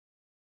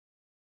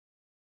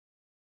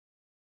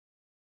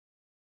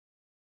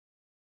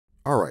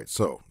All right,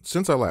 so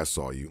since I last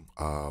saw you,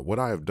 what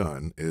I have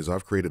done is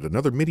I've created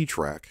another MIDI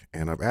track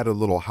and I've added a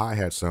little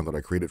hi-hat sound that I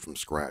created from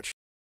scratch.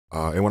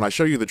 And when I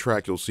show you the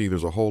track, you'll see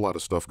there's a whole lot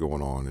of stuff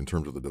going on in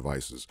terms of the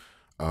devices.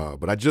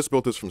 But I just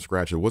built this from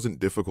scratch. It wasn't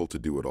difficult to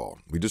do at all.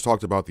 We just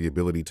talked about the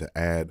ability to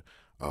add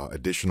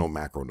additional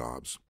macro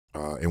knobs.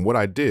 And what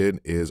I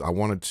did is I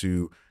wanted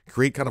to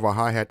create kind of a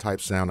hi-hat type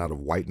sound out of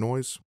white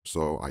noise.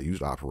 So I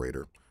used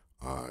Operator.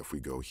 If we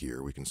go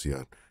here, we can see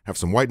I have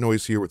some white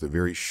noise here with a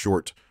very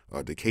short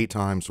decay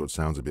time, so it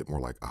sounds a bit more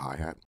like a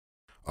hi-hat.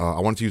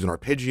 I wanted to use an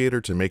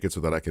arpeggiator to make it so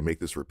that I can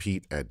make this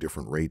repeat at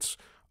different rates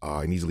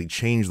and easily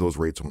change those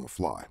rates on the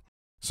fly.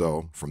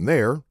 So from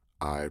there,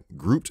 I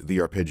grouped the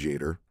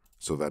arpeggiator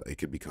so that it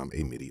could become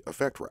a MIDI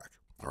effect rack.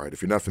 All right,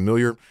 if you're not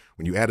familiar,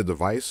 when you add a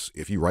device,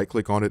 if you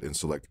right-click on it and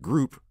select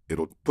Group,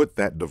 it'll put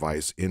that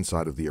device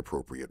inside of the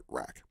appropriate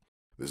rack.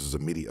 This is a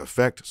MIDI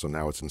effect, so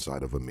now it's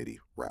inside of a MIDI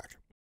rack.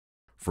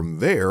 From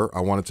there,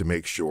 I wanted to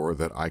make sure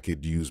that I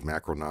could use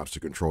macro knobs to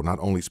control not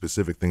only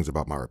specific things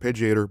about my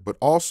arpeggiator, but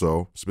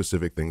also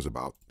specific things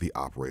about the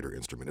operator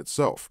instrument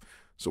itself.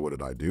 So what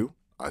did I do?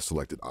 I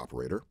selected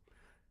Operator,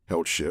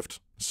 held Shift,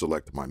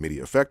 select my MIDI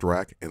effect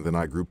rack, and then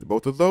I grouped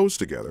both of those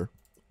together.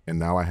 And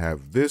now I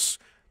have this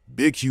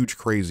big, huge,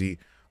 crazy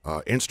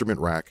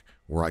instrument rack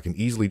where I can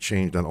easily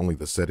change not only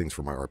the settings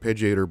for my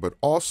arpeggiator, but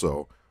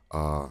also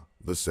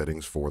the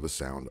settings for the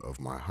sound of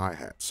my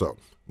hi-hat. So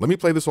let me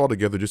play this all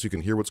together just so you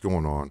can hear what's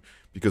going on,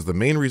 because the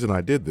main reason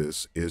I did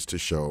this is to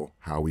show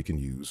how we can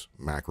use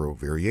macro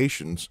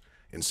variations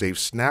and save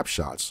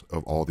snapshots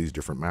of all these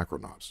different macro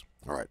knobs.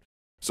 All right,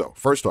 so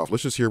first off,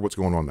 let's just hear what's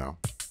going on now.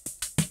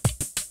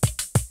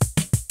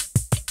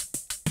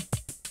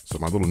 So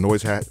my little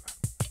noise hat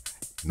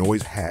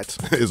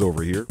is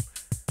over here,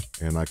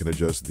 and I can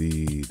adjust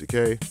the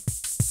decay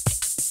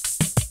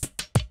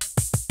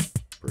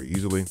very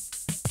easily.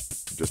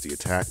 Adjust the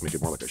attack, make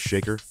it more like a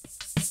shaker.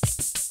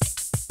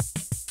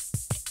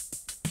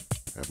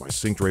 Have my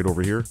synced rate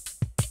over here.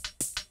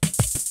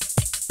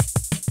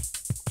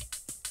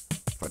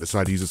 If I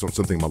decide to use this on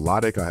something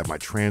melodic, I have my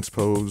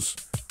transpose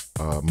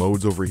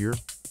modes over here.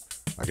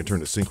 I can turn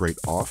the sync rate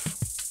off.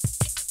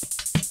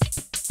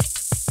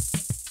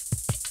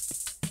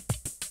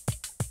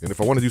 And if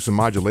I want to do some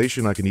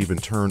modulation, I can even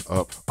turn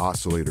up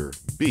oscillator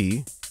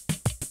B,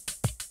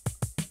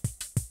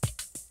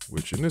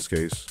 which in this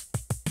case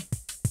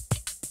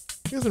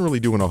isn't really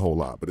doing a whole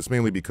lot, but it's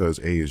mainly because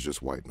A is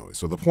just white noise.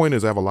 So the point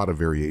is I have a lot of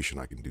variation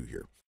I can do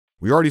here.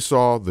 We already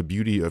saw the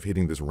beauty of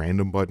hitting this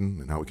random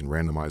button and how we can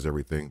randomize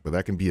everything, but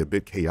that can be a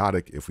bit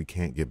chaotic if we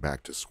can't get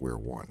back to square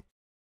one.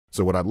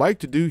 So what I'd like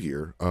to do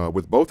here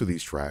with both of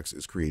these tracks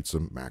is create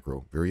some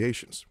macro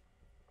variations.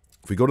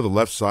 If we go to the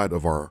left side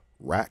of our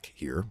rack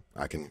here,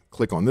 I can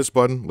click on this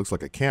button, looks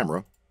like a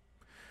camera,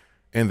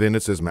 and then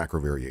it says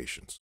macro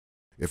variations.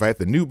 If I hit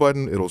the new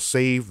button, it'll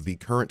save the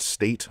current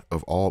state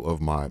of all of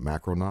my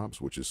macro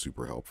knobs, which is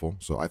super helpful.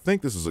 So I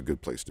think this is a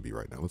good place to be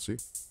right now. Let's see.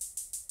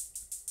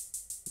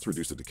 Let's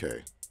reduce the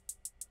decay.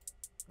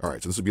 All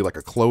right, so this would be like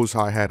a closed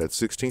hi-hat at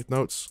 16th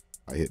notes.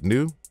 I hit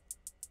new.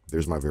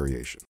 There's my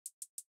variation.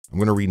 I'm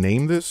going to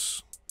rename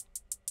this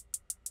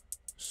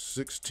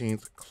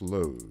 16th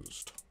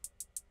closed.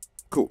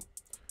 Cool.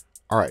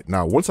 All right,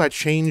 now once I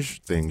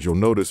change things, you'll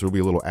notice there'll be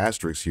a little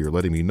asterisk here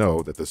letting me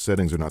know that the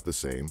settings are not the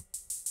same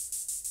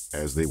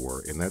as they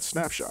were in that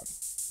snapshot.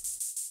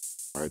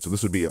 All right, so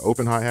this would be an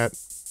open hi-hat,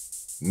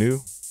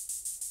 new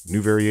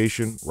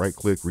variation, right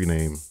click,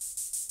 rename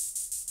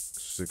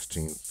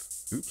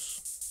 16th,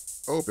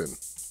 oops, open.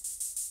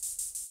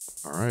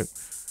 All right,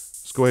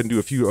 let's go ahead and do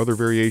a few other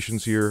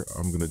variations here.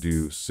 I'm gonna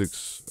do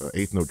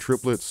 8th note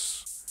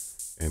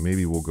triplets, and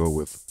maybe we'll go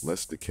with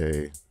less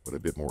decay, but a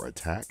bit more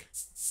attack.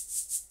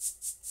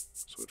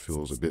 So it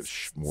feels a bit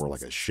more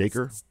like a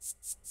shaker.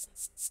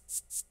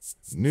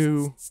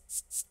 New,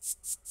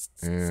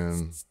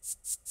 and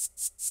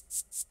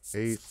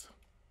 8th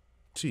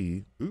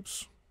T,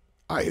 oops,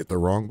 I hit the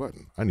wrong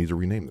button. I need to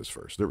rename this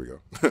first. There we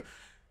go.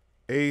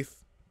 8th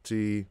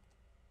T,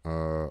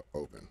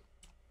 open.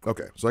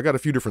 Okay, so I got a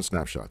few different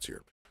snapshots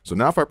here. So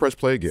now if I press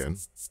play again,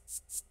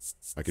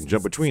 I can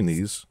jump between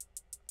these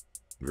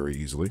very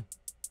easily.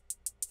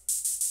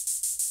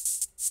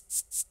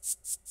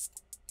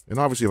 And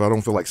obviously if I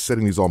don't feel like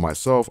setting these all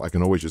myself, I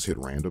can always just hit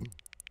random.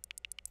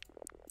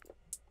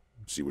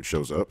 See what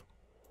shows up.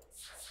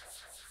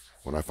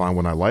 When I find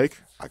one I like,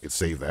 I could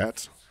save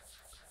that.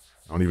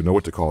 I don't even know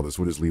what to call this.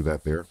 We'll just leave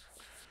that there.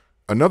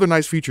 Another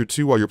nice feature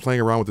too, while you're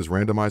playing around with this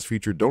randomized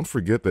feature, don't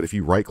forget that if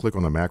you right click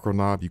on the macro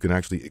knob, you can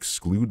actually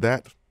exclude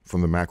that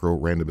from the macro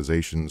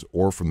randomizations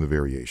or from the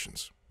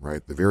variations,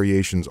 right? The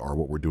variations are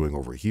what we're doing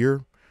over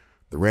here.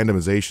 The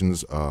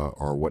randomizations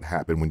are what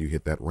happened when you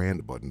hit that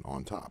rand button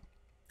on top,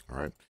 all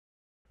right?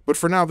 But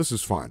for now, this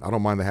is fine. I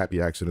don't mind the happy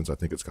accidents. I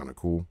think it's kind of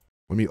cool.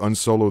 Let me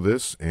unsolo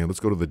this and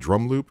let's go to the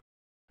drum loop.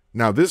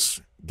 Now this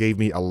gave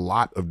me a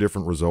lot of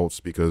different results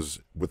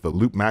because with the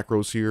loop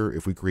macros here,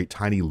 if we create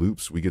tiny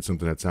loops, we get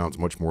something that sounds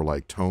much more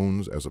like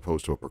tones as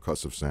opposed to a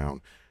percussive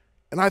sound.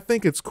 And I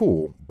think it's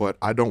cool, but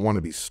I don't want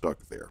to be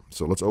stuck there.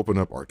 So let's open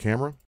up our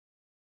camera.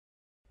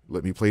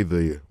 let me play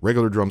the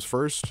regular drums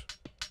first.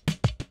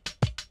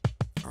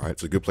 All right,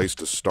 it's a good place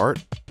to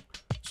start.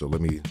 So let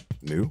me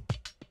new.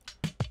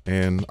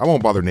 And I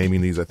won't bother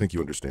naming these. I think you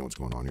understand what's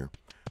going on here.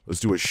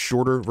 Let's do a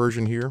shorter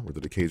version here where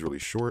the decay is really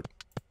short.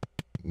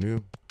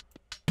 New.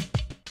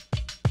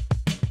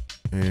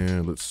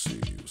 And let's see,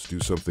 let's do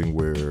something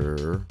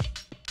where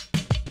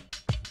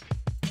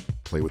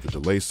play with the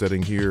delay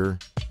setting here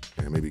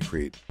and maybe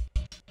create.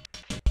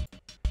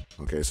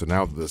 Okay, so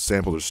now the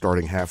sample is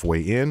starting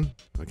halfway in.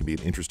 That can be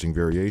an interesting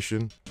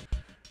variation.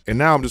 And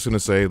now I'm just gonna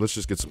say, let's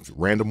just get some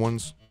random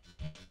ones.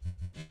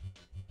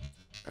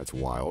 That's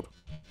wild.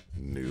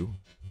 New.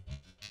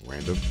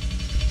 Random.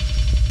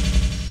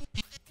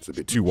 It's a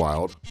bit too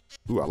wild.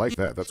 Ooh, I like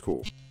that. That's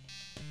cool.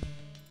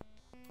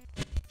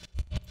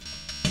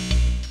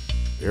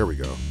 There we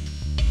go.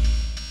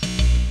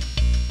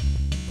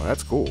 Oh,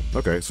 that's cool.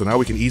 Okay, so now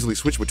we can easily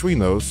switch between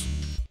those.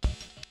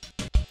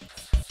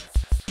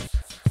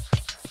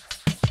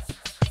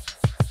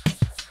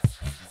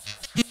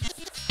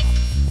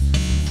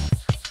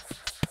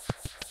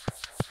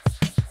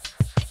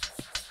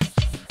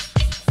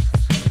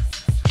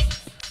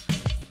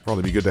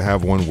 Probably be good to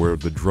have one where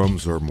the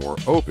drums are more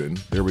open.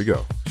 There we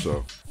go.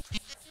 So,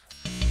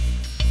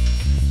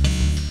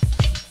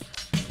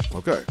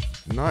 okay,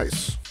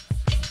 nice.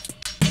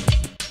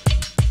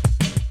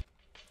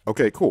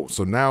 Okay, cool.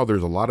 So now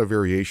there's a lot of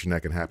variation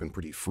that can happen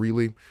pretty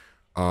freely.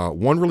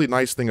 One really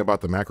nice thing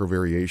about the macro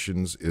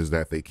variations is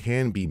that they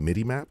can be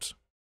MIDI mapped.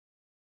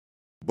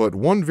 But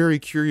one very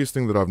curious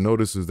thing that I've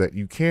noticed is that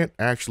you can't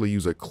actually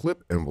use a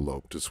clip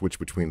envelope to switch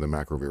between the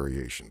macro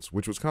variations,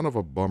 which was kind of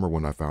a bummer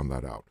when I found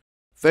that out.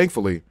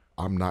 Thankfully,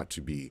 I'm not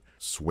to be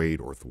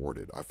swayed or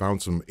thwarted. I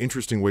found some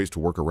interesting ways to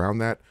work around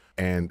that,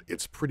 and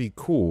it's pretty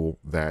cool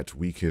that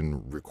we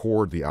can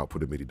record the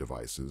output of MIDI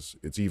devices.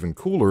 It's even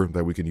cooler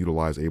that we can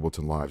utilize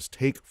Ableton Live's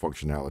take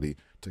functionality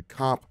to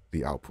comp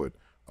the output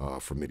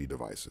from MIDI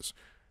devices.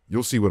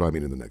 You'll see what I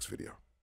mean in the next video.